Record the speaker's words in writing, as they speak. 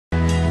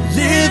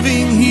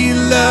living He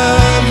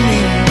loved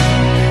me,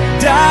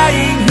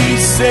 dying He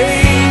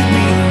saved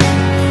me,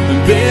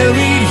 and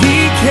buried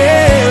He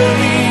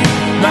carried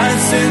my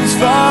sins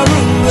far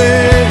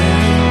away,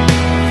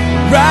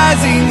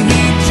 rising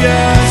He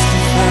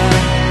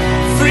justified,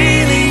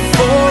 freely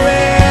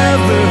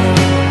forever,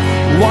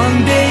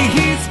 one day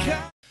He's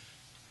come.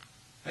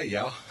 Hey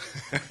y'all,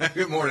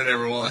 good morning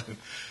everyone.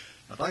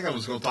 I think I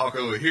was going to talk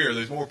over here.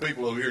 There's more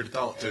people over here to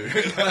talk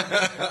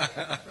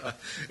to.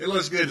 It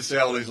looks good to see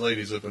all these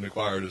ladies up in the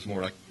choir this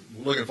morning.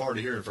 I'm looking forward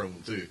to hearing from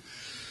them too.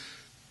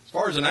 As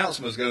far as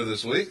announcements go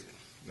this week,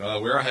 we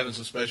are having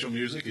some special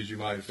music, as you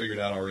might have figured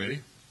out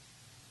already.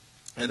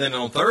 And then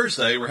on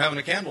Thursday, we're having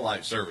a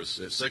candlelight service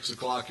at 6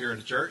 o'clock here in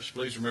the church.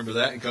 Please remember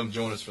that and come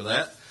join us for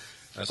that.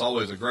 That's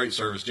always a great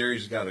service.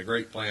 Jerry's got a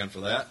great plan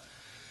for that.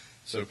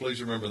 So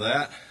please remember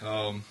that.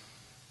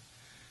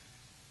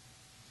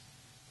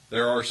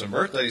 There are some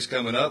birthdays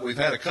coming up. We've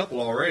had a couple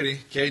already.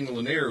 Caden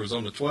Lanier was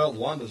on the 12th.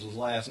 Wanda's was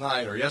last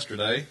night or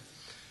yesterday.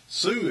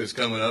 Sue is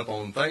coming up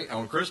on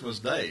Christmas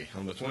Day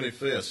on the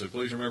 25th. So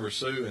please remember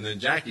Sue. And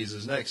then Jackie's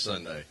is next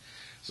Sunday.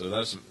 So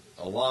that's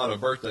a lot of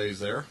birthdays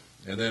there.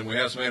 And then we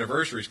have some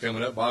anniversaries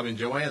coming up. Bobby and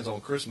Joanne's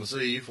on Christmas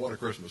Eve. What a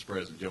Christmas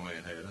present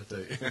Joanne had, I tell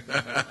you.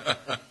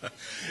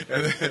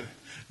 And then,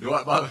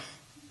 what, Bobby?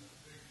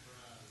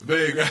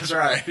 Big, that's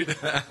right.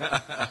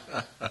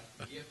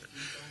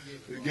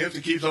 The gift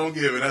that keeps on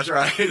giving, that's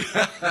right.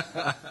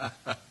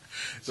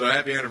 So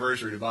happy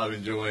anniversary to Bobby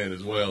and Joanne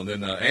as well. And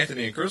then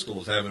Anthony and Crystal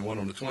is having one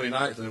on the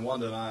 29th, and then one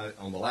tonight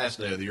on the last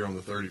day of the year on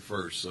the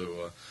 31st. So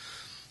a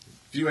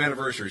few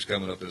anniversaries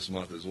coming up this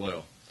month as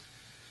well.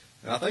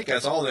 And I think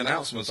that's all the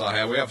announcements I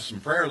have. We have some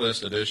prayer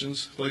list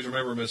additions. Please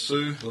remember Miss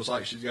Sue. Looks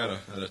like she's got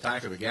an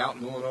attack of the gout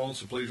going on,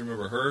 so please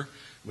remember her.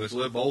 Miss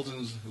Liv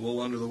Bolton's a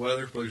little under the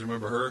weather. Please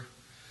remember her.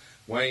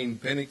 Wayne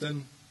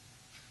Pennington,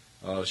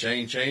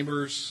 Shane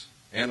Chambers,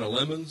 Anna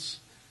Lemons,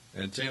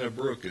 and Tina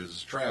Brooke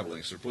is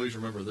traveling, so please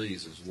remember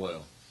these as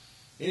well.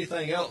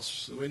 Anything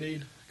else that we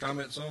need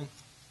comments on?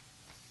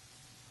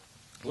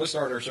 Let's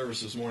start our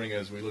service this morning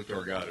as we look to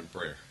our God in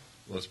prayer.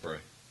 Let's pray.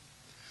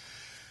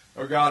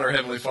 Our God, our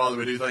Heavenly Father,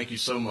 we do thank you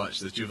so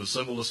much that you've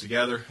assembled us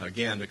together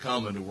again to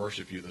come and to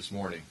worship you this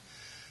morning.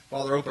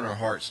 Father, open our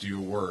hearts to your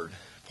word.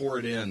 Pour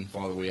it in,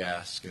 Father, we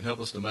ask, and help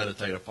us to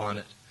meditate upon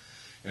it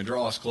and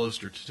draw us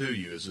closer to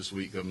you as this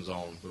week comes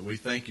on. But we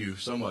thank you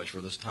so much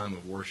for this time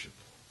of worship.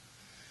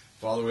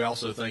 Father, we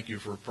also thank you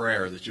for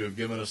prayer, that you have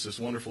given us this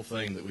wonderful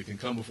thing that we can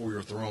come before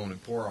your throne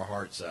and pour our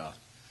hearts out.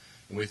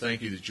 And we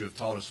thank you that you have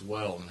taught us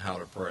well in how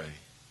to pray.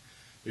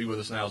 Be with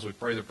us now as we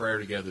pray the prayer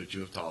together that you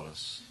have taught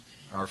us.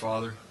 Our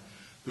Father,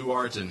 who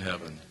art in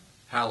heaven,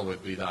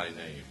 hallowed be thy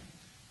name.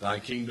 Thy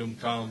kingdom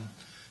come,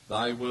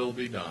 thy will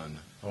be done,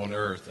 on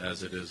earth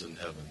as it is in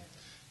heaven.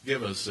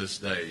 Give us this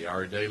day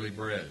our daily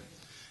bread,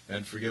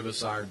 and forgive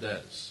us our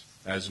debts,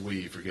 as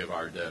we forgive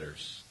our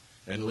debtors.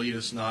 And lead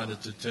us not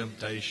into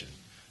temptation,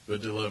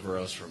 but deliver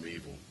us from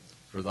evil.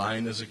 For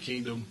thine is the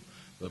kingdom,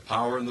 the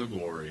power, and the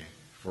glory,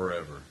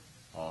 forever.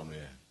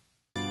 Amen.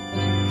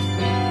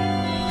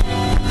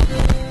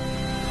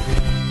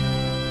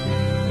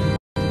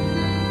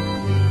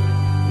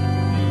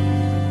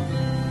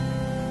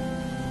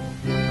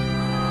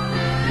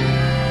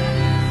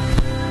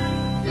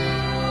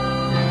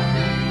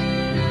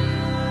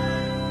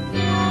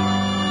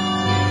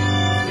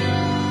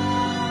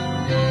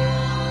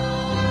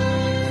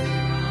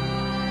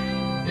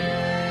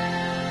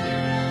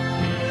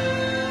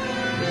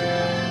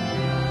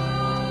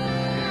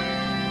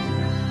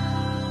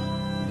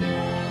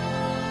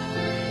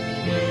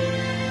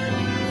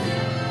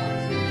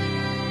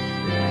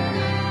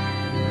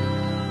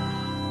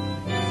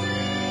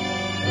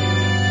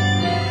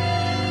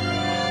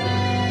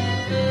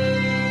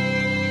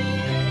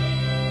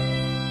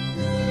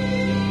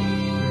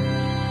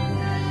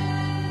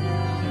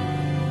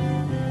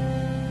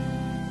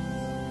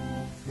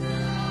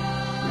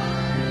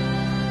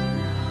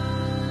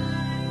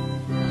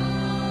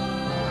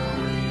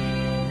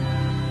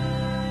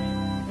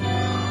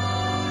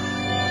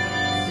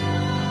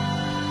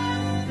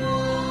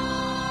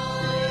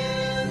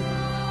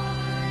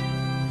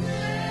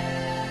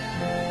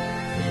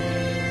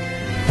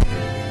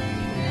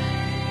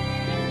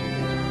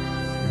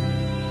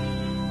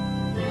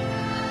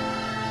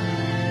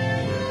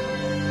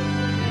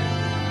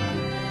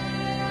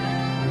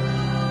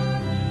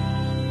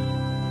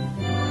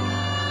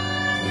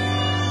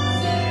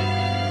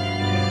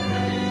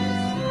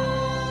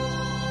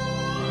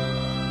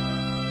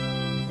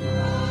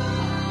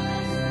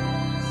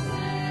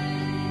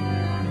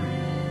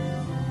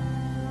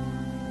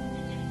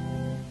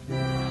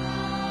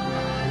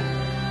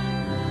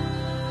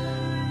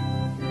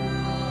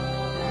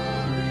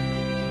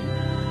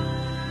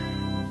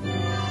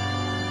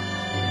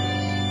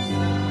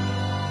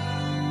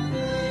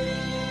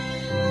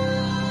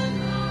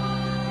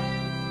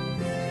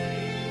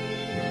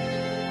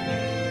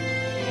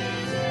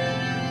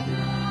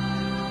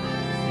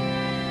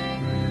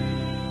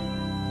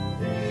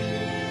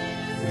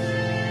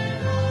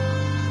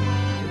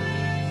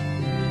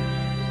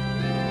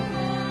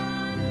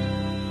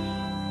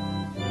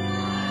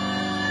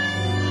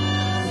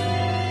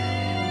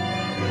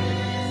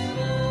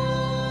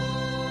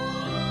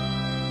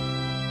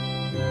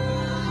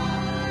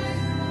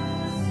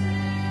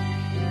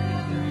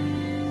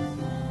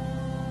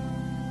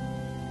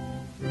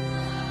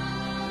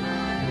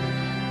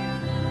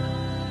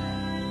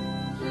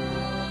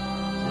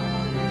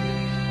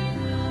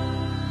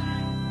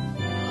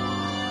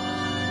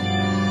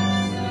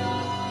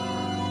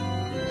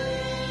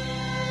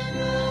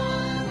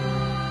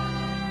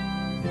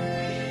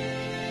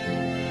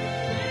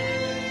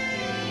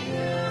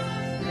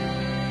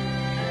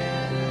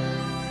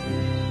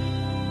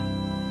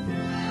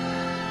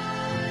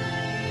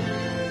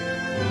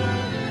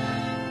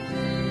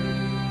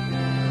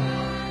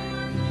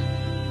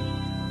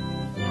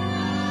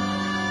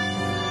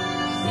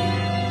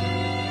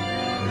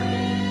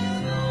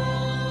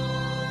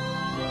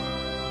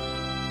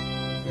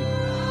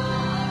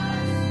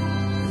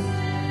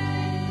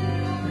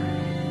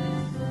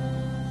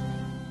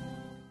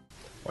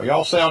 Well,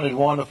 y'all sounded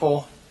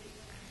wonderful.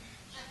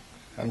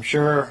 I'm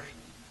sure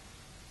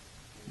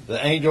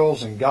the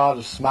angels and God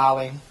is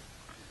smiling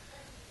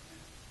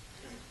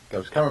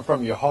because it's coming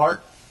from your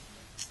heart.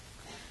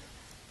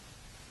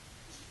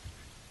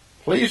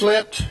 Please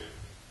let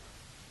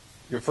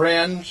your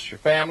friends, your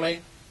family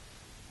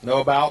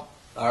know about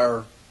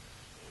our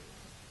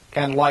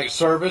candlelight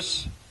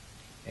service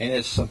and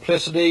its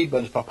simplicity,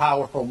 but it's a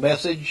powerful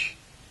message.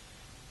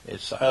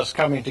 It's us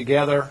coming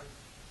together,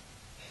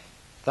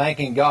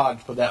 thanking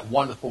God for that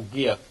wonderful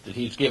gift that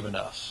He's given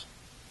us.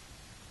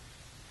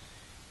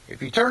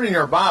 If you turn in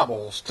your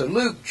Bibles to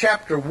Luke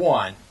chapter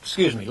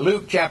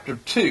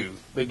 2,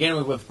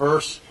 beginning with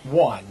verse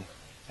 1.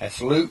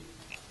 That's Luke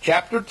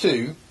chapter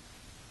 2,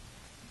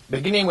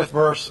 beginning with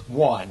verse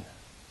 1.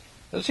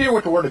 Let's hear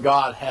what the Word of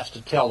God has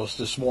to tell us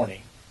this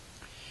morning.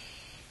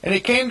 And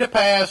it came to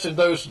pass in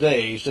those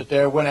days that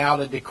there went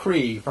out a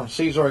decree from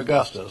Caesar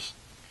Augustus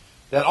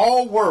that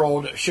all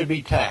world should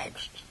be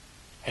taxed.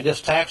 And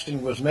this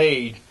taxing was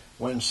made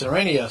when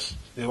Cyrenius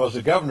was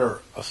the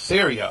governor of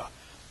Syria.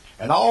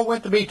 And all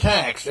went to be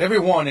taxed, every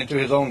one into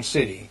his own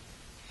city.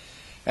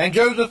 And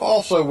Joseph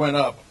also went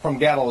up from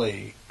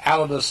Galilee, out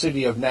of the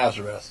city of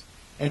Nazareth,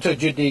 into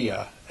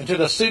Judea, into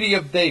the city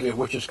of David,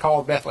 which is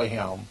called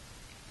Bethlehem,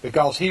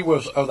 because he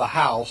was of the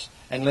house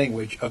and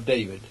lineage of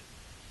David,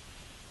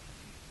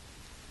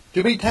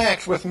 to be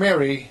taxed with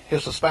Mary,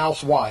 his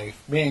espoused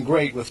wife, being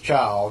great with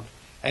child.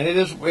 And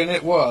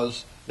it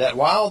was that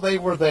while they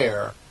were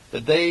there, the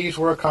days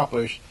were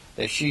accomplished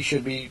that she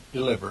should be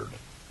delivered.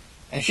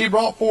 And she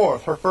brought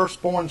forth her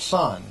firstborn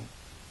son,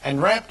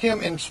 and wrapped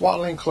him in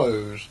swaddling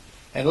clothes,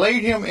 and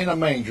laid him in a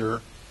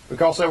manger,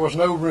 because there was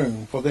no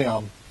room for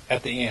them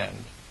at the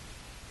inn.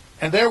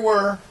 And there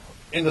were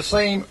in the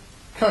same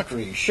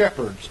country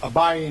shepherds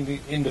abiding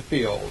in the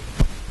field,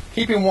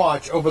 keeping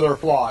watch over their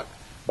flock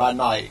by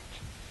night.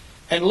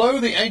 And lo,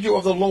 the angel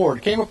of the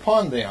Lord came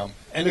upon them,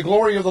 and the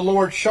glory of the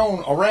Lord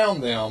shone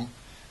around them,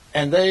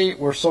 and they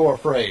were sore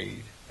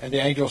afraid. And the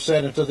angel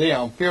said unto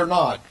them, Fear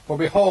not, for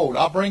behold,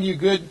 I bring you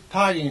good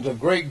tidings of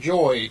great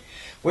joy,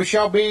 which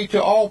shall be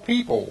to all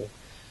people.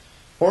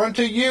 For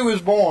unto you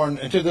is born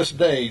unto this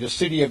day the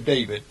city of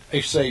David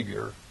a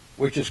Savior,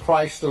 which is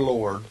Christ the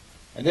Lord.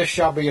 And this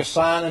shall be a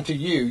sign unto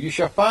you. You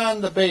shall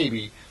find the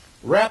baby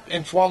wrapped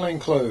in swaddling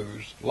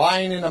clothes,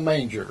 lying in a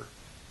manger.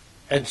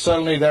 And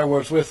suddenly there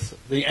was with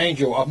the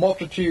angel a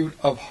multitude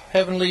of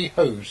heavenly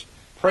hosts,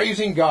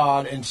 praising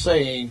God and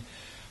saying,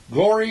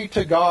 Glory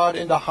to God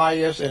in the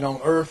highest, and on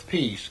earth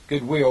peace,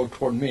 goodwill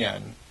toward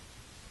men.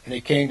 And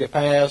it came to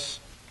pass,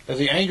 as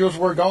the angels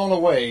were gone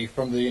away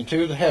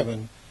into the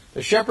heaven,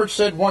 the shepherds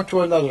said one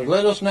to another,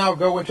 Let us now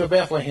go into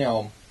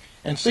Bethlehem,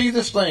 and see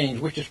these things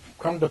which is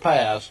come to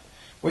pass,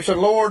 which the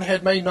Lord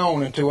had made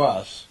known unto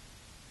us.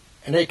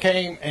 And they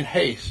came in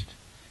haste,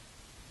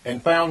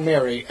 and found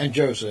Mary and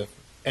Joseph,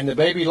 and the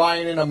baby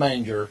lying in a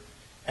manger.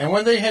 And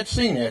when they had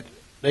seen it,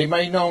 they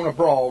made known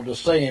abroad the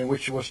saying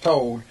which was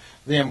told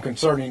them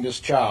concerning this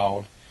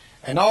child.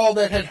 And all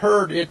that had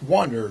heard it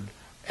wondered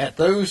at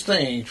those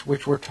things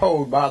which were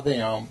told by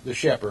them, the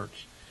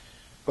shepherds.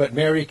 But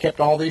Mary kept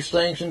all these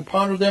things and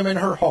pondered them in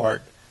her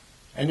heart.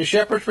 And the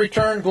shepherds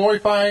returned,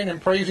 glorifying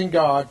and praising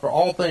God for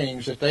all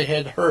things that they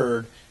had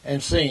heard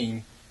and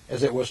seen,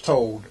 as it was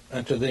told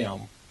unto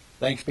them.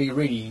 Thanks be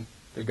reading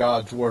to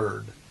God's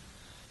Word.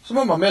 Some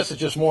of my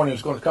message this morning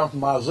is going to come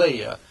from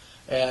Isaiah.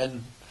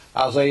 And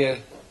Isaiah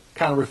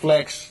kind of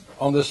reflects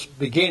on this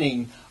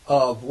beginning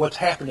of what's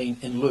happening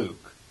in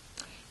Luke.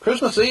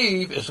 Christmas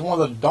Eve is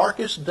one of the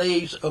darkest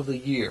days of the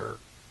year.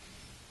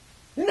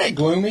 Isn't that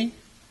gloomy?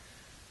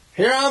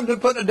 Here I'm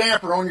putting a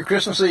damper on your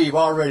Christmas Eve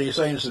already,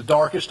 saying it's the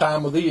darkest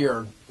time of the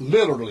year.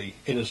 Literally,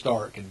 it is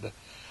darkened.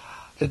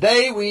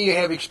 Today we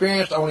have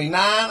experienced only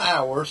 9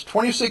 hours,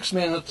 26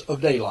 minutes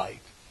of daylight,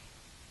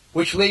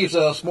 which leaves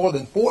us more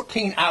than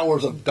 14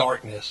 hours of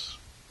darkness.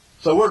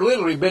 So we're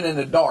literally been in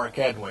the dark,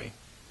 haven't we?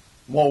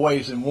 More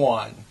ways than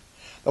one.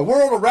 The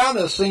world around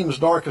us seems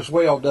dark as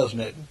well, doesn't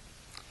it?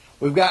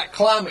 We've got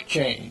climate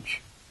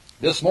change.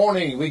 This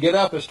morning we get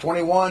up, it's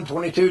 21,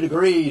 22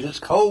 degrees. It's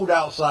cold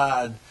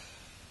outside.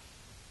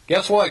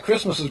 Guess what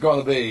Christmas is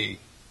going to be?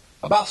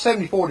 About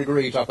 74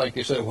 degrees, I think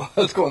they said it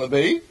was going to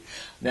be.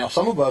 Now,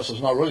 some of us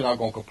is not going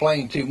to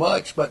complain too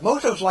much, but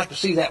most of us like to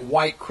see that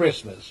white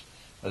Christmas.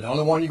 The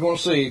only one you're going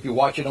to see if you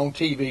watch it on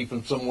TV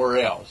from somewhere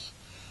else.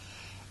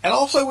 And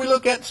also we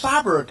look at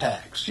cyber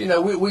attacks. You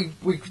know,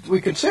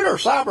 we consider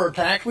cyber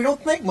attacks. We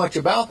don't think much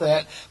about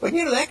that. But,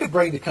 you know, that could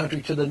bring the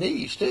country to the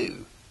knees,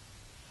 too.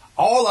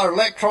 All our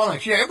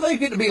electronics. Yeah, everything's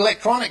getting to be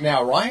electronic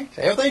now, right?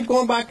 Everything's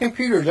going by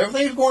computers.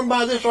 Everything's going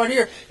by this right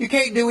here. You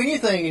can't do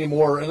anything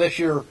anymore unless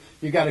you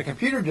got a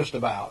computer just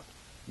about.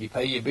 You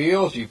pay your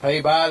bills. You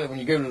pay by it when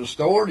you go to the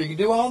store. You can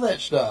do all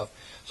that stuff.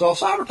 So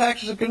cyber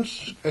attacks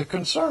is a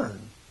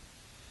concern.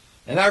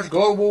 And there's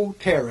global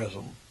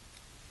terrorism.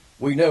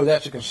 We know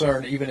that's a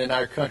concern even in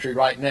our country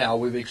right now.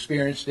 We've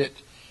experienced it,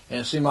 and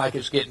it seems like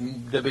it's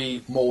getting to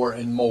be more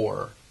and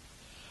more.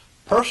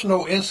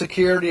 Personal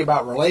insecurity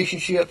about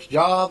relationships,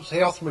 jobs,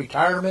 health, and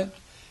retirement.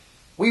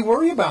 we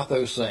worry about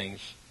those things.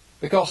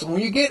 Because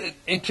when you get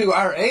into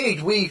our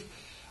age, we've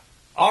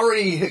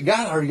already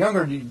got our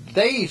younger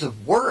days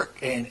of work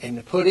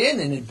and put in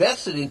and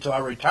invested into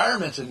our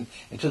retirements and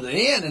to the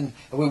end. And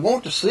we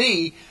want to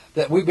see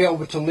that we be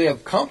able to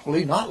live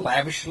comfortably, not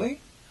lavishly,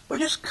 but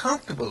just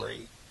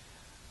comfortably.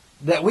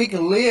 That we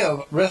can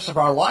live the rest of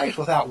our lives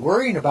without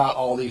worrying about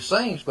all these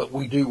things, but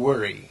we do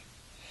worry.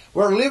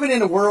 We're living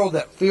in a world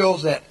that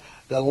feels that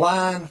the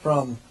line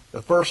from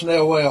the first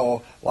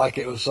Noel, like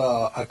it was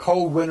a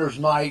cold winter's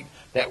night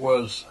that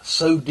was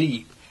so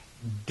deep,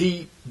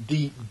 deep,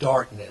 deep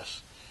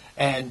darkness.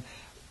 And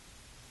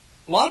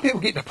a lot of people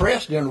get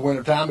depressed during the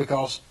wintertime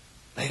because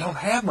they don't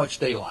have much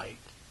daylight.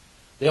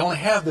 They only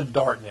have the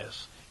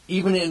darkness,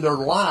 even in their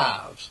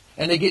lives.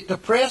 And they get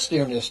depressed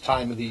during this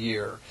time of the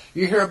year.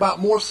 You hear about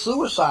more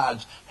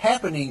suicides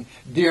happening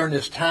during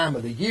this time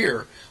of the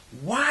year.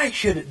 Why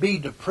should it be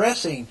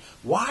depressing?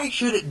 Why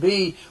should it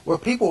be where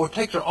people will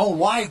take their own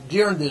life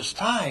during this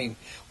time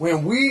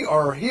when we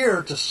are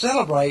here to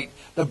celebrate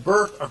the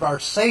birth of our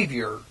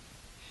Savior?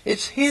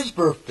 It's His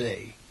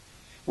birthday.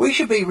 We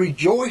should be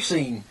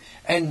rejoicing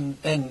and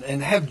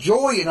have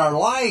joy in our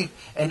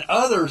life and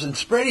others and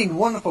spreading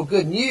wonderful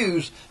good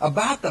news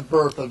about the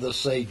birth of the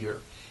Savior.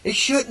 It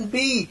shouldn't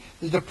be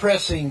the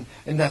depressing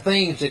and the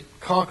things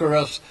that conquer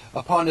us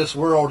upon this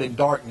world in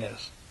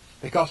darkness.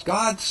 Because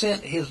God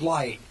sent His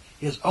light,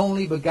 His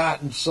only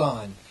begotten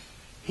Son.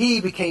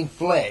 He became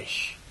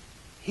flesh.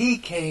 He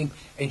came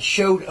and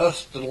showed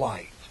us the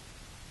light.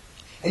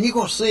 And you're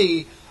going to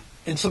see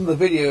in some of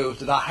the videos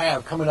that I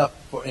have coming up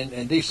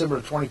in December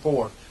the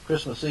 24th,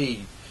 Christmas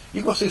Eve,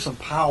 you're going to see some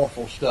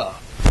powerful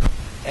stuff.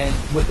 And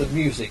with the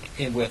music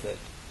in with it.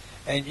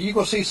 And you're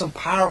going to see some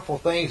powerful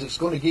things that's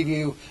going to give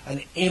you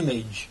an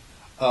image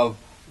of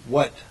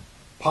what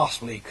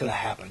possibly could have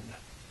happened.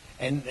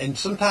 And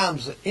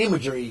sometimes the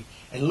imagery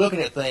and looking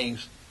at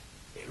things,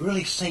 it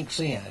really sinks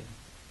in.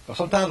 But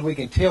sometimes we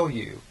can tell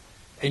you,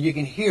 and you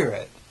can hear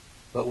it,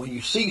 but when you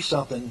see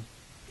something,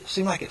 it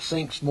seems like it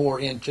sinks more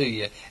into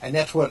you. And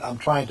that's what I'm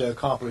trying to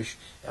accomplish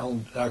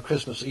on our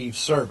Christmas Eve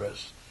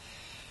service.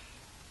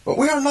 But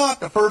we are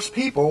not the first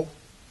people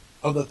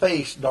of the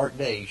face dark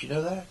days. You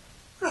know that?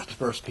 We're not the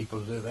first people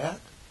to do that.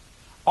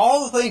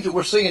 All the things that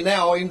we're seeing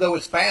now, even though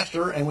it's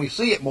faster and we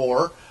see it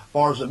more, as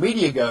far as the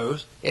media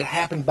goes, it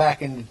happened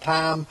back in the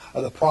time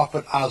of the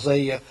prophet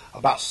Isaiah,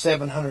 about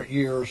 700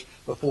 years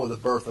before the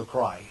birth of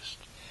Christ.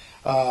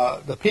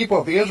 The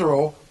people of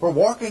Israel were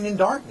walking in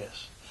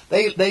darkness.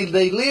 They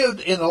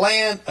lived in a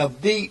land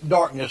of deep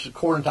darkness,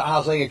 according to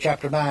Isaiah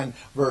chapter 9,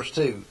 verse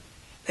 2.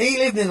 They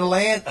lived in a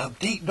land of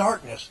deep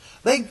darkness.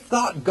 They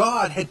thought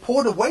God had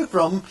pulled away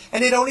from them,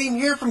 and they don't even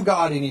hear from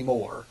God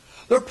anymore.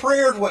 Their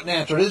prayers wasn't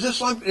answered. It was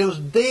just like it was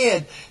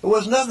dead. It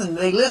was nothing.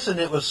 They listened.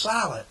 It was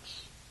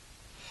silence.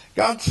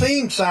 God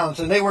seemed silent,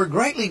 and they were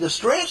greatly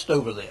distressed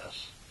over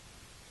this.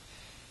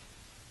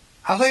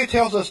 Isaiah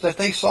tells us that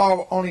they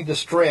saw only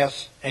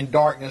distress and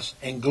darkness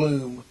and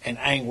gloom and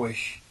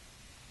anguish,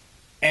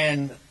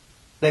 and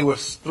they were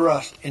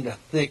thrust into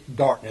thick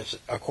darkness,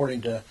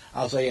 according to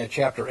Isaiah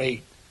chapter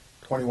 8,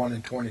 21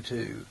 and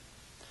 22.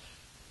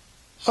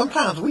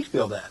 Sometimes we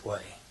feel that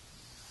way.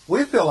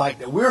 We feel like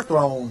that we're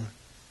thrown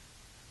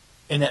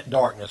in that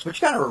darkness. But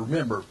you got to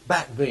remember,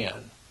 back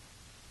then,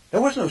 there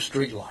was no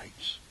street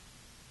lights.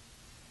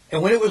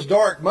 And when it was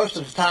dark, most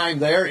of the time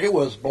there, it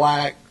was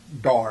black,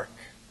 dark.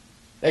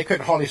 They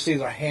couldn't hardly see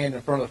their hand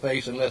in front of the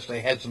face unless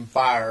they had some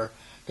fire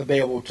to be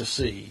able to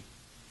see.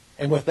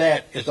 And with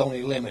that, it's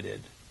only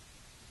limited.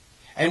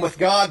 And with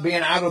God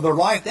being out of their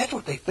life, that's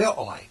what they felt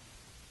like.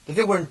 That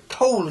they were in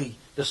totally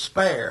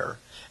despair.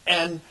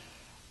 And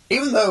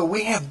even though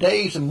we have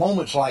days and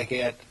moments like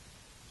that,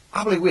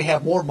 I believe we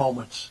have more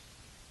moments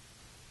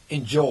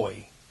in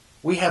joy.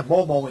 We have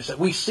more moments that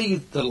we see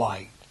the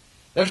light.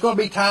 There's going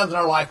to be times in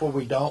our life where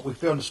we don't. We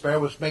feel despair,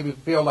 which maybe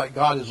feel like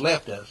God has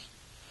left us.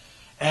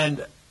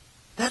 And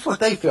that's what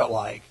they felt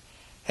like.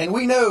 And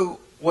we know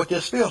what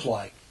this feels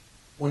like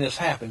when this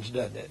happens,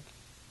 doesn't it?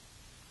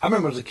 I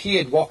remember as a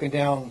kid walking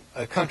down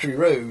a country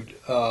road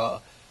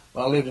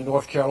when I lived in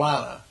North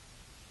Carolina.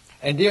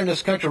 And during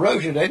this country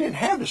road, they didn't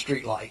have the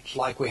street lights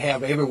like we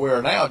have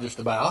everywhere now, just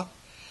about.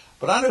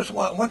 But I noticed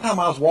one time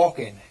I was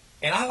walking,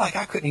 and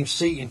I couldn't even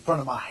see in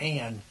front of my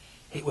hand.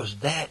 It was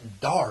that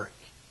dark.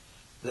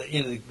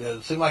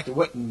 It seemed like there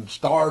wasn't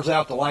stars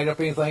out to light up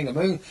anything, the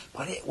moon,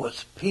 but it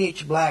was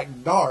pitch black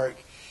dark.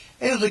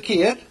 And as a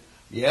kid,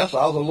 yes,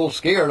 I was a little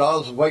scared. I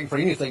was waiting for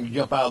anything to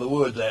jump out of the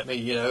woods at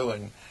me,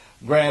 and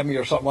grab me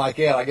or something like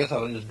that. I guess I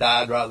would have just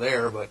died right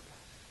there, but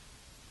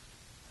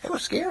it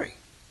was scary.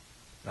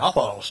 I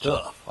thought it was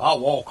tough. I'll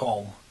walk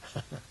home.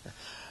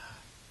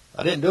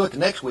 I didn't do it the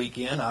next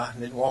weekend. I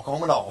didn't walk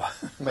home at all.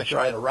 Make sure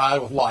I had a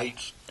ride with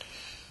lights.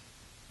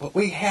 But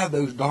we have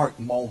those dark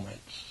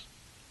moments.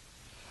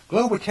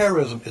 Global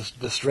terrorism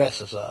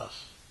distresses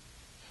us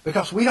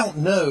because we don't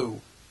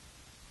know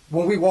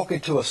when we walk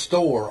into a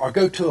store or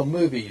go to a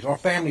movies or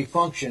family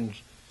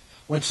functions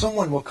when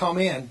someone will come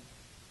in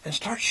and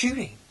start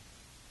shooting.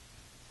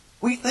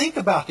 We think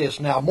about this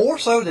now more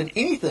so than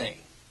anything.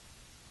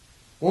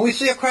 When we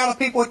see a crowd of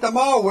people at the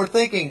mall, we're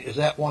thinking, is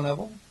that one of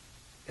them?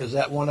 Is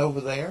that one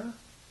over there?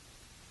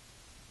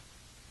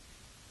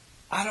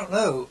 I don't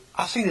know.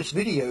 I seen this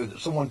video that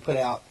someone put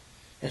out.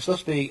 It's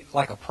supposed to be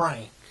like a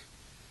prank.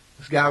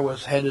 This guy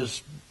had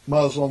his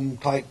Muslim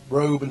type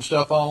robe and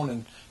stuff on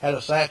and had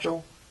a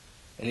satchel.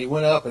 And he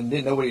went up and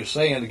didn't know what he was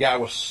saying. The guy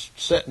was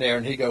sitting there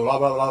and he'd go blah,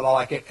 blah, blah, blah,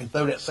 like it, and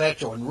throw that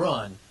satchel and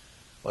run.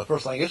 Well, the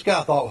first thing, this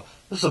guy thought,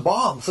 this is a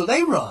bomb, so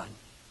they run.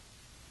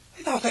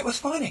 They thought that was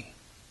funny.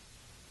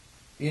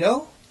 You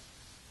know?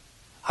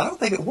 I don't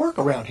think it would work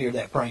around here,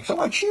 that prank.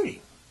 Somebody'd shoot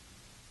him.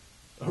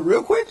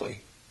 Real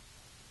quickly.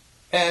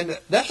 And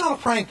that's not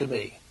a prank to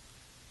me.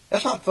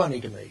 That's not funny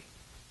to me.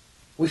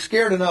 We're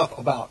scared enough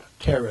about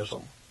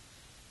terrorism.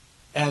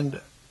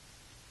 And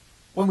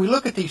when we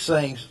look at these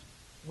things,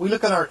 we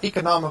look at our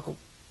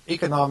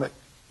economic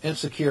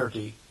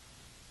insecurity,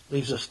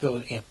 leaves us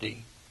feeling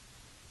empty.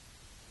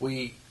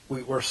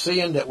 We're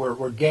seeing that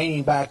we're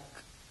gaining back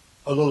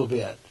a little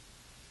bit.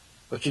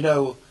 But you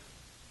know,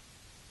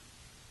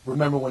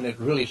 remember when it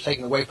really is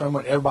taken away from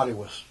it, everybody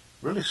was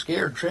really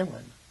scared,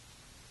 trembling.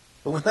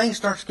 But when things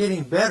start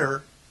getting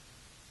better,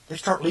 they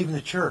start leaving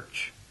the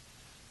church.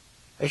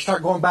 They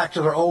start going back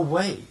to their old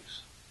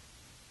ways.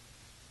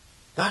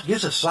 God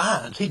gives us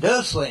signs. He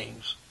does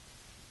things.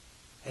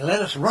 And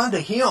let us run to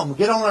Him,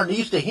 get on our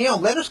knees to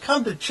Him. Let us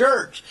come to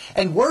church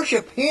and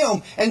worship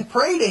Him and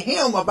pray to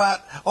Him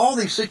about all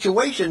these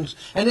situations.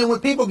 And then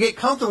when people get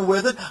comfortable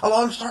with it, a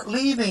lot of them start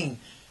leaving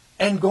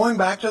and going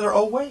back to their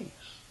old ways.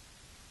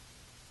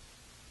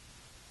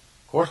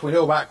 Of course, we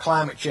know about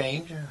climate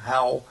change,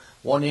 how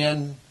one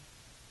end,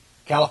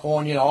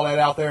 California and all that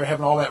out there,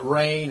 having all that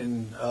rain,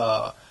 and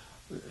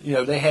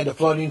they had the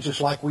floodings just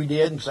like we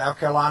did in South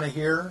Carolina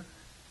here.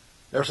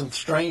 There's some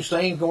strange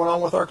things going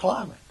on with our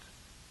climate.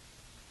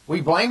 We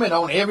blame it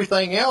on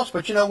everything else,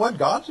 but you know what?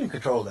 God's in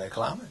control of that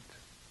climate.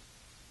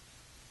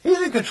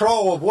 He's in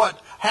control of what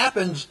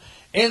happens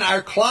in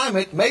our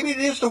climate. Maybe it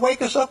is to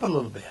wake us up a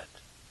little bit.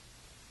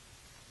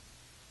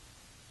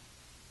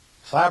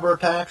 Cyber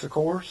attacks, of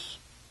course.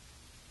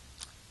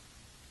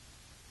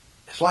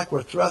 It's like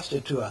we're thrust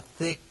into a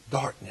thick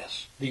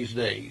darkness these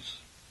days.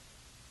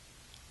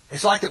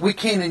 It's like that we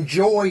can't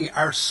enjoy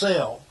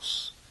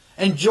ourselves,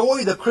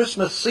 enjoy the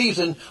Christmas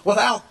season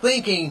without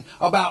thinking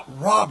about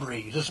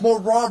robberies. It's more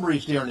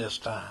robberies during this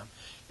time.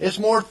 It's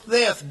more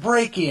theft,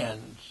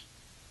 break-ins.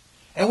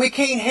 And we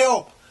can't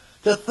help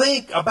to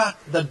think about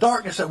the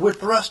darkness that we're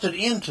thrusted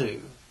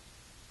into.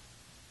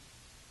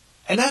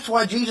 And that's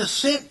why Jesus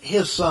sent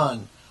His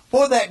Son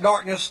for that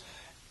darkness.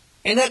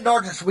 In that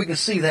darkness we can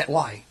see that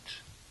light.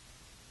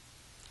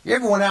 You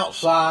ever went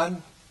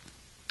outside,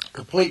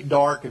 complete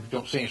dark, if you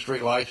don't see any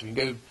street lights, if you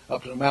can go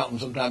up to the mountain,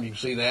 sometimes you can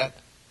see that.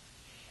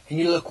 And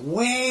you look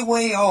way,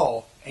 way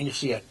off, and you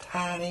see a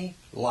tiny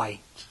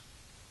light.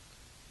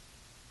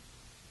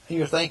 And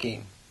you're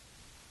thinking,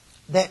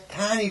 that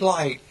tiny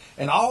light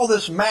and all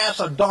this mass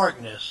of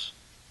darkness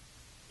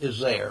is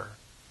there.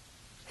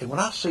 And when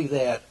I see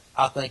that,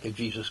 I think of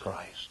Jesus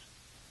Christ.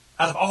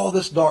 Out of all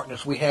this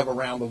darkness we have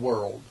around the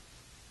world,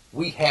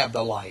 we have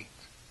the light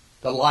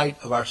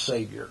of our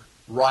Savior,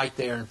 right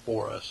there and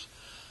for us,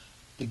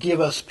 to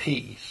give us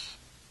peace.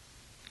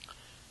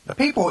 The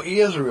people of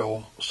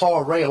Israel saw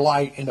a ray of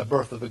light in the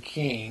birth of a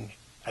king,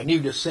 a new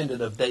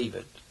descendant of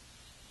David.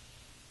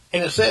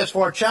 And it says,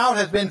 for a child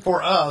has been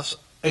for us,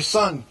 a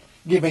son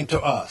given to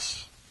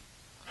us,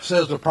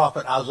 says the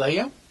prophet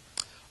Isaiah.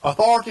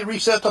 Authority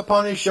rests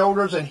upon his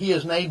shoulders, and he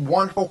is named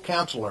Wonderful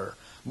Counselor,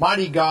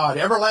 Mighty God,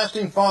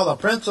 Everlasting Father,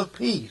 Prince of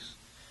Peace.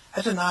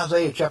 That's in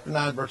Isaiah chapter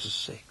 9, verses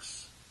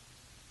 6.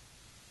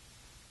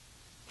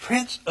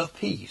 Prince of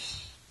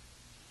Peace.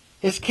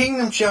 His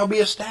kingdom shall be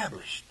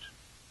established,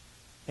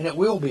 and it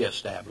will be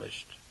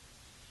established.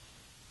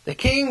 The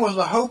king was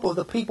the hope of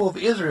the people of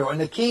Israel, and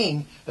the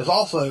king is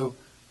also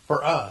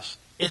for us.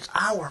 It's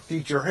our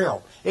future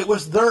help. It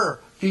was their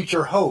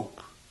future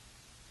hope.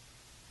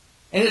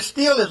 And it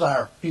still is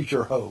our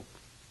future hope.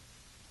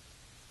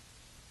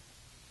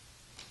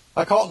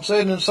 Like Colton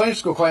said in the Sunday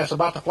school class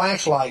about the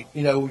flashlight,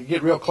 you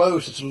get real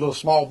close, it's a little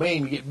small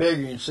beam, you get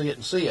bigger, you see it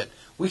and see it.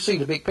 We see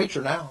the big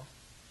picture now.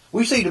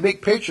 We see the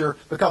big picture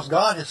because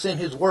God has sent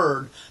His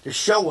Word to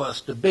show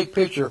us the big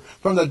picture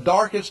from the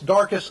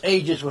darkest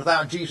ages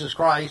without Jesus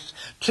Christ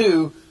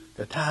to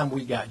the time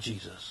we got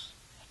Jesus.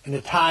 And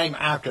the time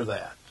after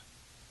that.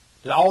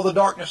 Did all the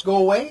darkness go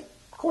away?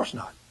 Of course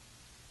not.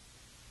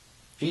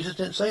 Jesus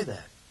didn't say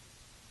that.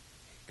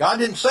 God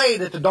didn't say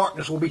that the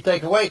darkness will be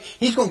taken away.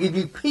 He's going to give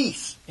you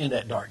peace in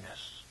that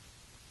darkness.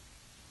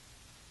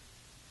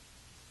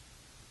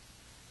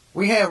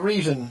 We have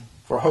reason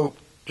for hope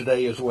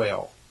today as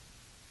well.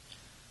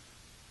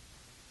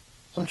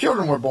 Some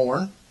children were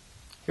born.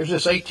 Here's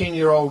this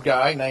 18-year-old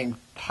guy named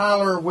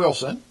Tyler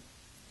Wilson.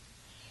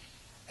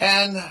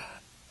 And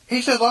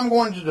he says, I'm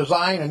going to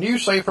design a new,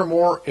 safer,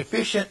 more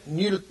efficient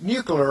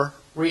nuclear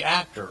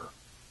reactor.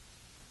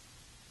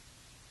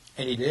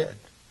 And he did.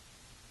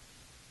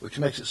 Which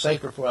makes it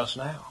safer for us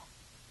now.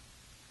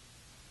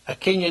 A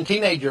Kenyan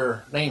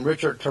teenager named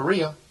Richard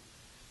Taria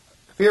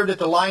feared that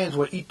the lions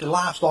would eat the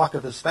livestock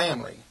of his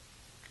family.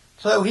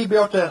 So he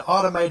built an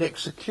automatic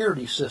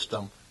security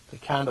system to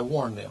kind of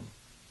warn them.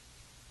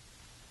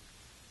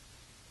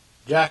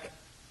 Jack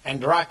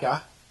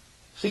Andraka,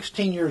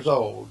 16 years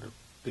old,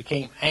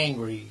 became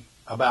angry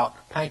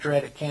about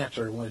pancreatic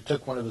cancer when it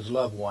took one of his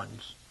loved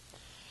ones.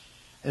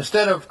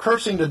 Instead of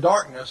cursing the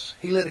darkness,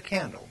 he lit a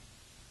candle.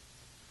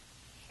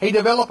 He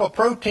developed a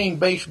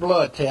protein-based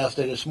blood test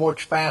that is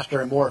much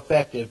faster and more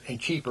effective and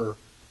cheaper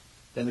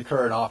than the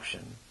current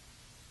option,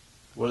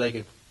 where they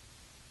could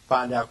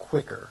find out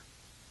quicker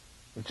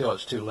until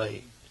it's too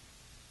late.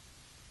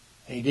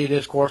 And he did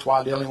this, of course,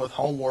 while dealing with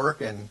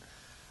homework and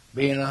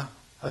being a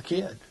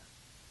kid.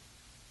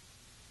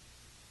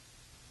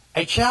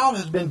 A child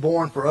has been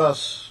born for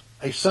us,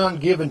 a son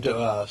given to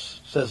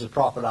us, says the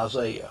prophet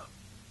Isaiah.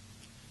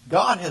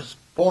 God has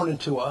born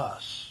into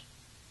us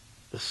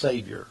the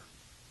Savior.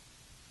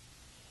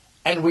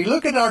 And we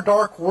look at our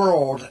dark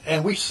world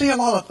and we see a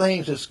lot of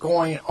things that's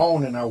going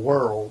on in our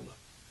world.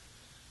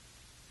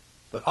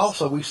 But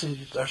also we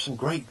see there's some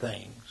great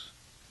things.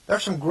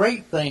 There's some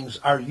great things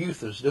our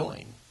youth is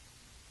doing.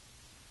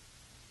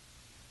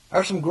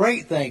 There's some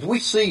great things. We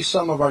see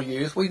some of our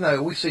youth. We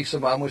see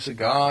some of them. We say,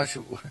 gosh,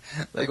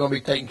 they're going to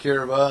be taking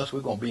care of us. We're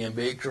going to be in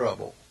big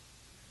trouble.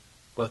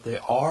 But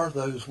there are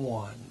those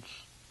ones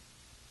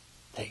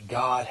that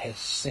God has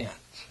sent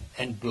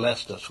and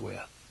blessed us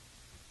with.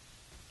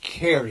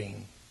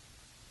 Caring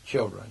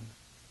children.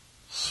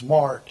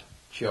 Smart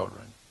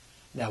children.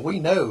 Now, we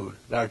know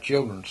that our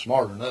children are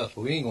smarter than us,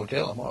 but we ain't going to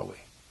tell them, are we?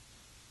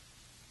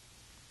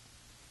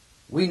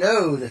 We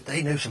know that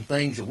they know some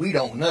things that we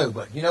don't know,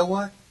 but you know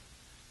what?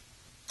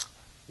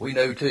 We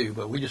know too,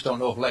 but we just don't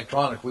know if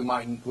electronics,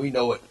 we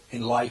know it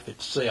in life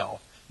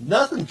itself.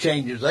 Nothing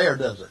changes there,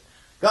 does it?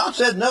 God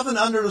said nothing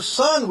under the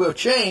sun will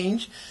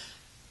change,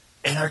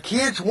 and our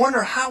kids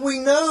wonder how we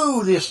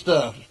know this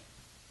stuff.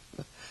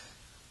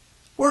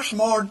 We're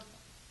smart.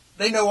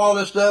 They know all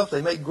this stuff.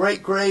 They make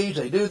great grades.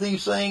 They do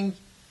these things.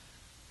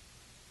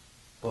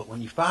 But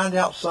when you find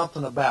out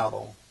something about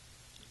them,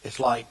 it's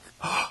like,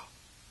 oh,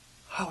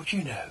 how would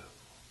you know?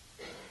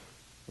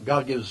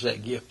 God gives us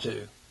that gift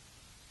too.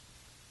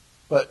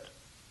 But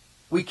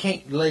we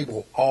can't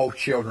label all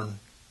children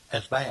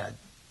as bad.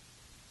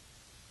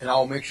 And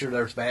all mixture,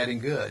 there's bad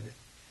and good.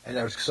 And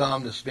there's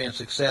some that's been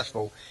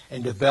successful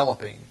in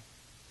developing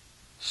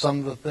some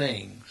of the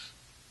things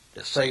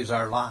that saves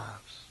our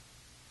lives.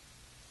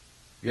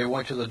 You ever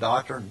went to the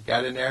doctor and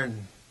got in there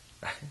and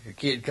your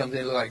kid comes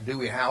in like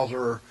Dewey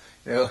Hauser,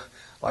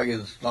 like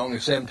he's only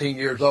 17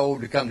 years old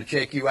to come to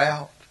check you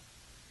out?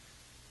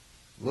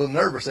 A little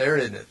nervous there,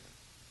 isn't it?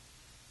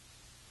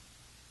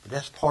 But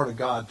that's part of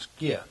God's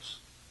gifts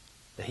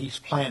that He's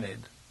planted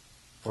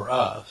for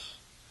us.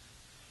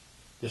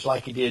 Just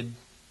like He did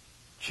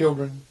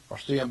children are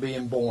still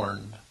being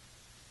born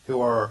who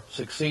are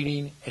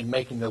succeeding in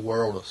making the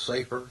world a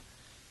safer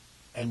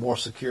and more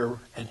secure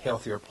and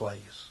healthier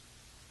place.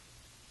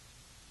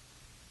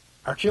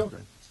 Our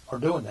children are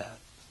doing that.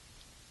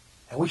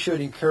 And we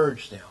should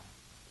encourage them.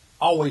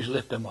 Always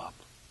lift them up.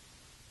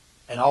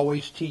 And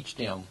always teach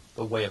them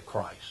the way of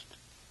Christ.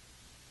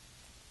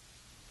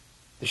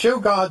 To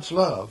show God's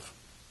love,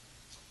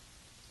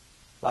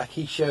 like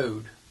He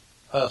showed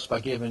us by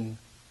giving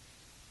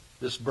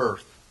this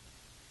birth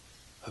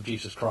of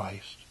Jesus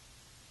Christ.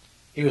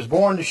 He was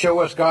born to show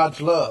us God's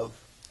love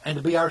and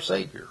to be our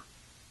Savior.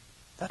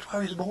 That's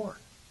why He was born.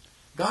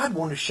 God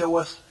wanted to show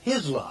us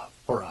His love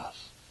for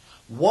us.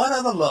 What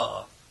other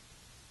love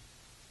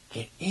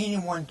can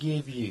anyone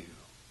give you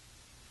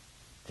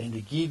than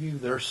to give you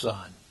their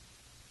Son,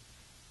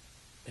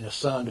 and a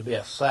Son to be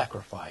a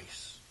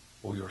sacrifice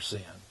for your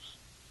sins?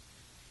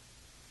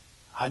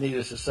 I need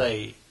us to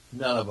say,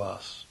 none of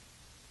us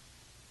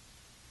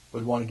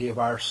would want to give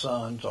our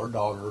sons or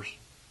daughters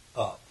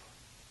up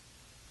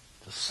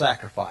to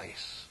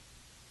sacrifice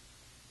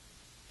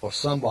for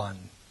someone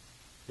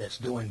that's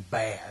doing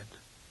bad.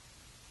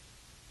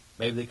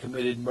 Maybe they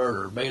committed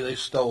murder. Maybe they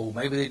stole.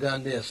 Maybe they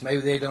done this.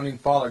 Maybe they don't even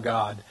follow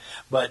God.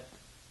 But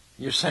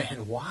you're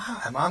saying,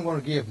 why am I going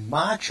to give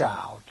my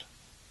child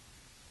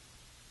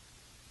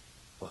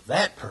for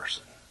that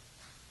person?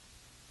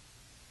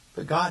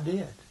 But God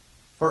did.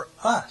 For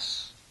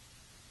us.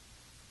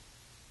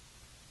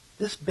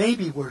 This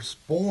baby was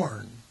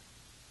born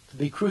to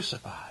be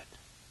crucified.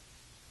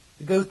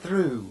 To go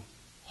through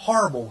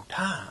horrible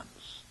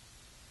times.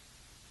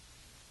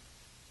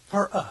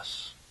 For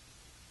us.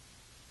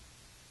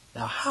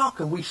 Now, how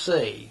can we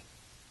say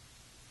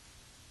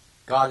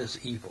God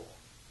is evil?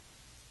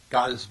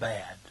 God is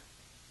bad.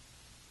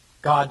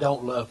 God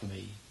don't love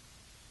me.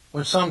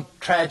 When some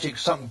tragic,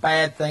 some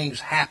bad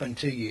things happen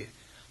to you,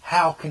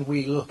 how can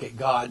we look at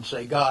God and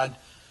say, God,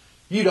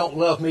 you don't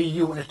love me,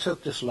 you wouldn't have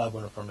took this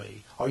loving from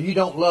me. Or you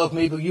don't love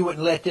me, but you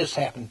wouldn't let this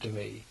happen to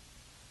me.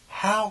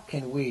 How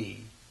can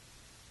we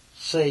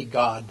say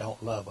God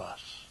don't love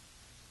us?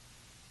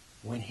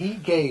 When He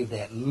gave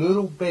that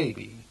little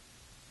baby,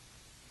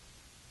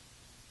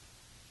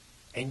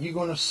 and you're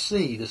going to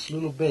see this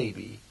little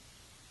baby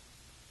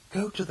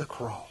go to the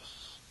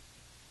cross.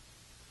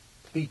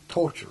 to be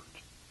tortured,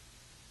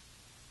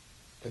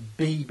 to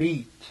be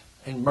beat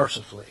and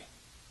mercifully,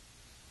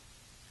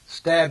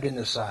 stabbed in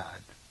the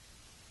side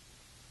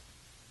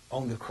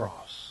on the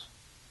cross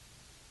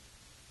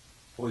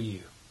for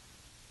you.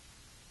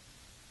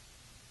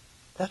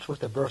 That's what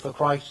the birth of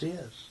Christ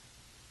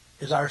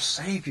is our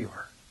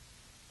Savior.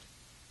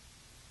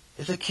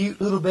 It's a cute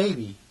little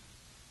baby,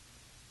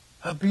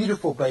 a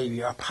beautiful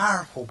baby, a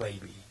powerful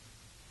baby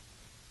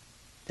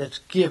that's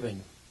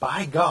given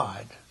by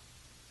God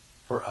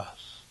for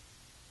us.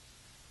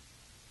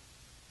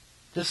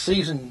 This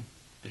season,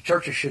 the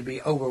churches should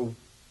be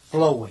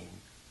overflowing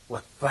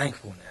with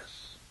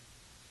thankfulness.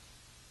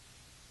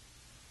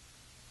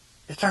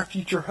 It's our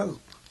future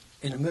hope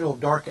in the middle of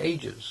dark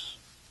ages.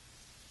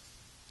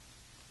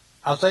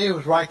 Isaiah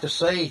was right to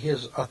say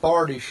his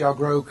authority shall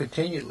grow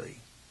continually.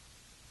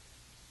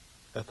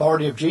 The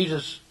authority of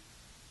Jesus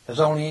has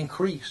only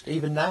increased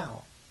even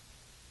now.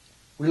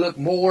 We look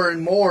more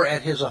and more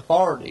at his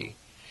authority.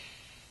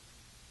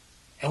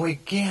 And we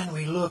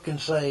look and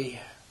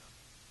say,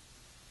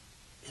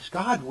 is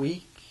God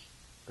weak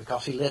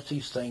because he lets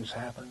these things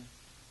happen?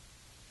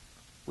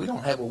 We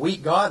don't have a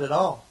weak God at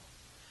all.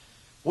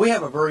 We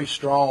have a very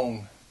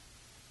strong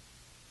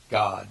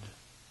God.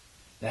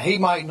 Now, he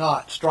might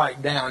not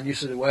strike down. You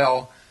said,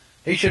 well,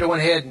 he should have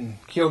went ahead and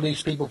killed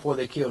these people before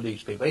they killed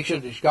these people.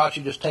 God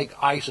should just take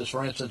ISIS,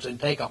 for instance, and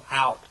take them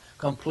out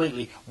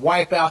completely.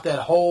 Wipe out that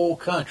whole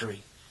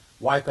country.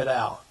 Wipe it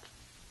out.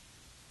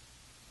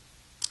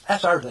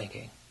 That's our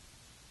thinking.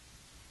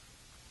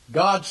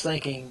 God's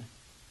thinking,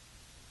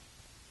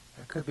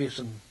 there could be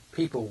some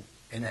people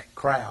in that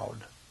crowd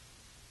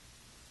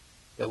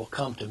that will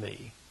come to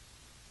me,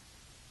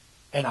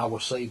 and I will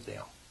save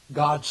them.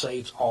 God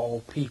saves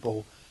all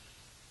people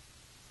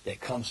that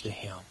comes to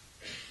him.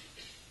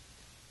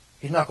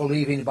 He's not going to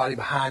leave anybody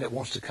behind that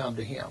wants to come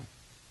to him.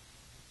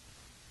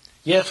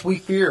 Yes, we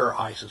fear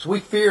ISIS. We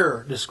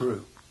fear this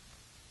group.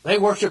 They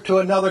worship to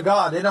another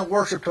God. They don't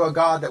worship to a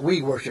God that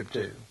we worship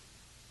to.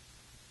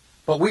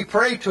 But we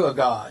pray to a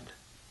God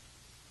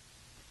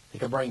that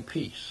can bring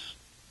peace.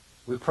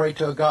 We pray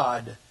to a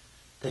God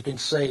that can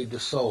save the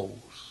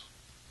souls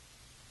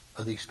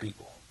of these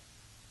people.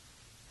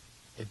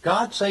 If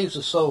God saves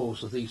the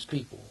souls of these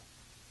people,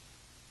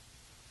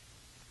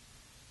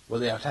 will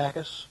they attack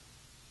us?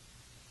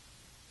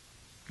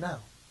 No.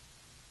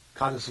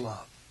 God is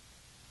love.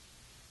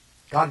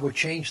 God would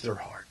change their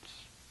hearts.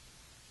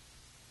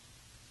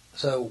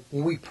 So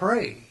when we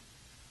pray,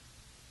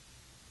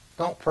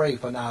 don't pray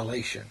for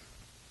annihilation.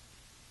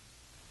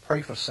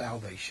 Pray for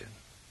salvation.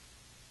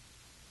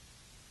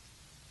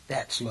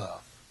 That's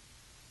love.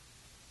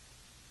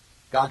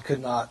 God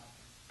could not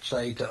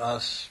say to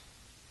us,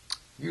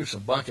 you're just a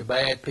bunch of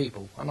bad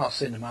people. I'm not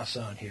sending my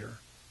son here.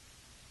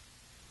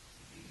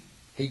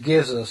 He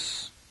gives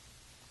us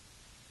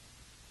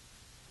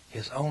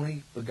his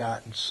only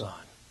begotten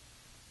Son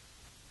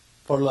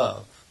for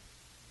love.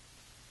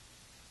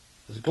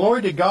 There's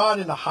glory to God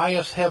in the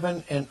highest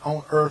heaven, and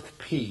on earth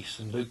peace,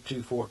 in Luke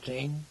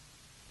 2:14.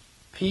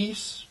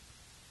 Peace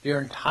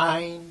during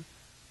time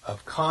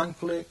of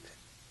conflict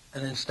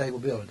and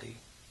instability.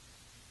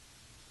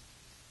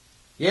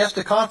 Yes,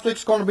 the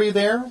conflict's going to be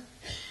there.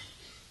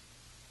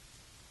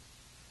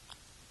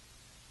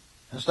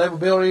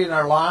 Instability in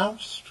our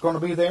lives is going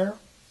to be there.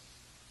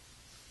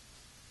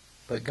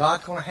 But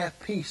God's going to have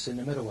peace in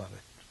the middle of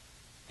it.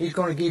 He's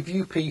going to give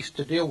you peace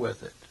to deal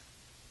with it.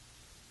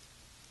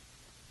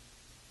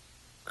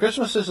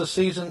 Christmas is a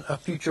season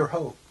of future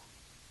hope,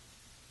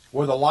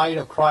 where the light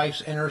of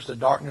Christ enters the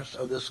darkness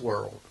of this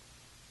world.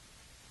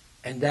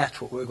 And that's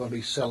what we're going to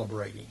be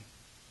celebrating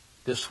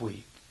this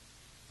week.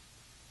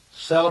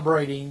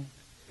 Celebrating,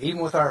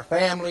 even with our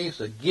families,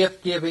 the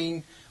gift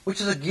giving, which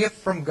is a gift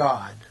from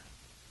God.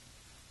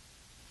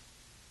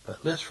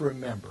 But let's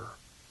remember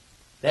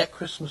that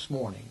Christmas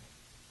morning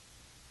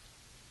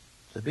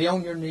to be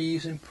on your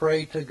knees and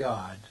pray to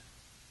God,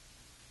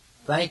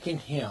 thanking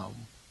him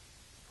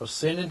for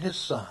sending his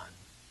Son.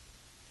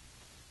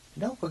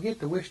 And don't forget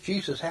to wish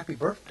Jesus happy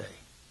birthday.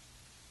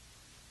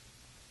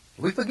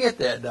 We forget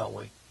that, don't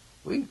we?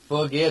 We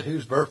forget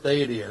whose birthday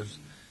it is.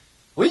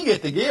 We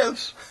get the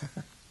gifts.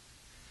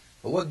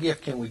 But what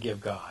gift can we give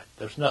God?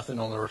 There's nothing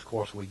on earth, of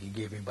course, we can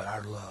give him but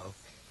our love.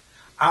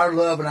 Our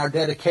love and our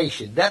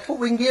dedication. That's what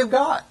we can give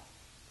God.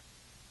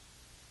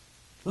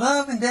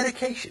 Love and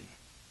dedication.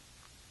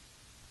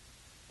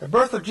 The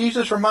birth of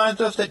Jesus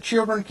reminds us that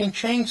children can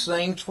change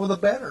things for the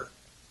better.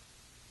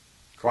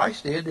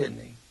 Christ did, didn't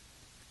he?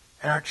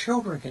 And our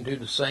children can do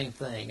the same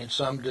thing, and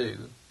some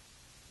do.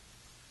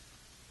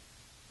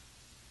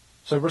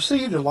 So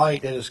receive the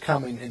light that is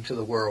coming into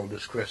the world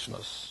this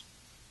Christmas.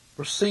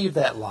 Receive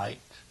that light.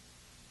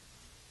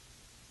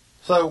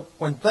 So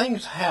when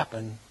things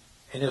happen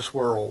in this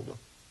world,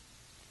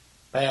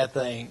 bad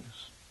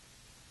things,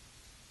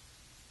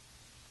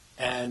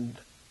 and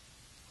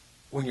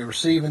when you're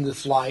receiving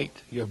this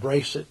light, you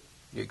embrace it,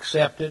 you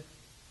accept it,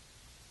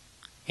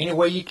 any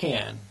way you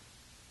can.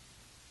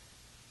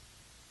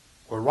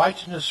 What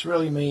righteousness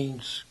really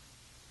means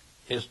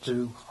is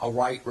to a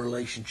right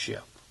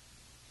relationship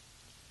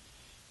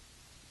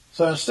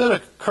So instead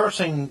of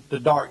cursing the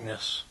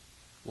darkness,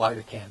 light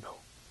a candle.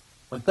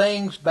 When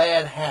things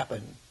bad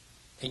happen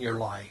in your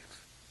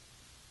life,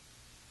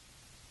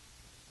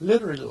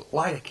 literally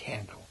light a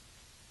candle.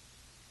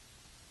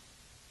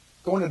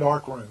 Go in a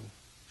dark room,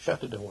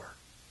 shut the door,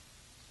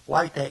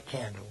 light that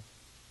candle,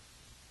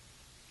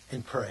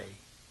 and pray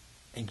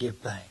and give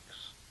thanks.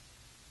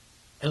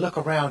 And look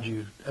around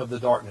you of the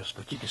darkness,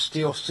 but you can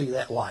still see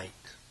that light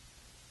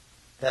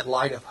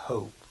of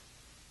hope,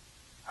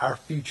 our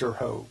future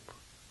hope.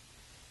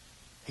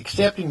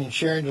 Accepting and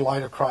sharing the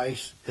light of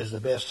Christ is the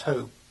best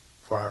hope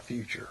for our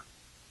future.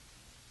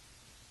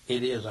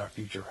 It is our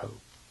future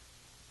hope.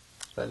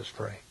 Let us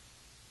pray.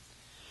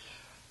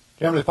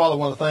 Dear Heavenly Father, I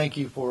want to thank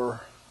you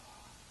for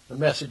the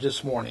message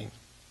this morning.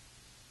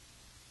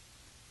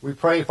 We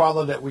pray,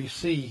 Father, that we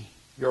see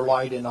your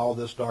light in all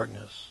this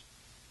darkness.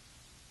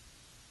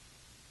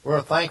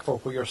 We're thankful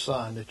for your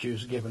Son that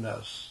you've given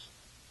us.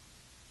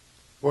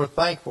 We're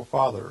thankful,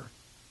 Father,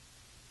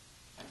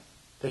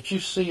 that you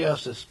see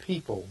us as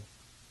people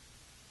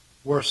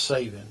worth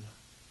saving.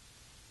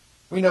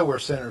 We know we're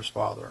sinners,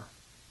 Father.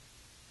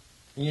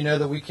 And you know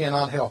that we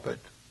cannot help it.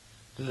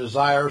 The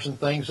desires and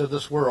things of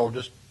this world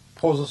just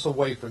pulls us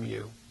away from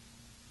you.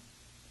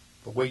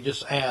 But we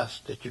just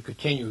ask that you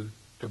continue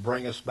to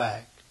bring us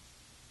back,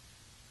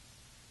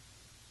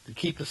 to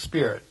keep the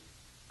Spirit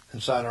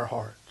inside our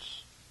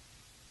hearts.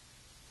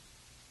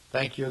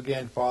 Thank you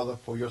again, Father,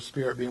 for your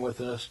Spirit being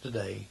with us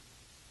today.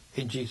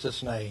 In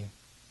Jesus' name,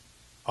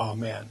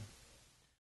 amen.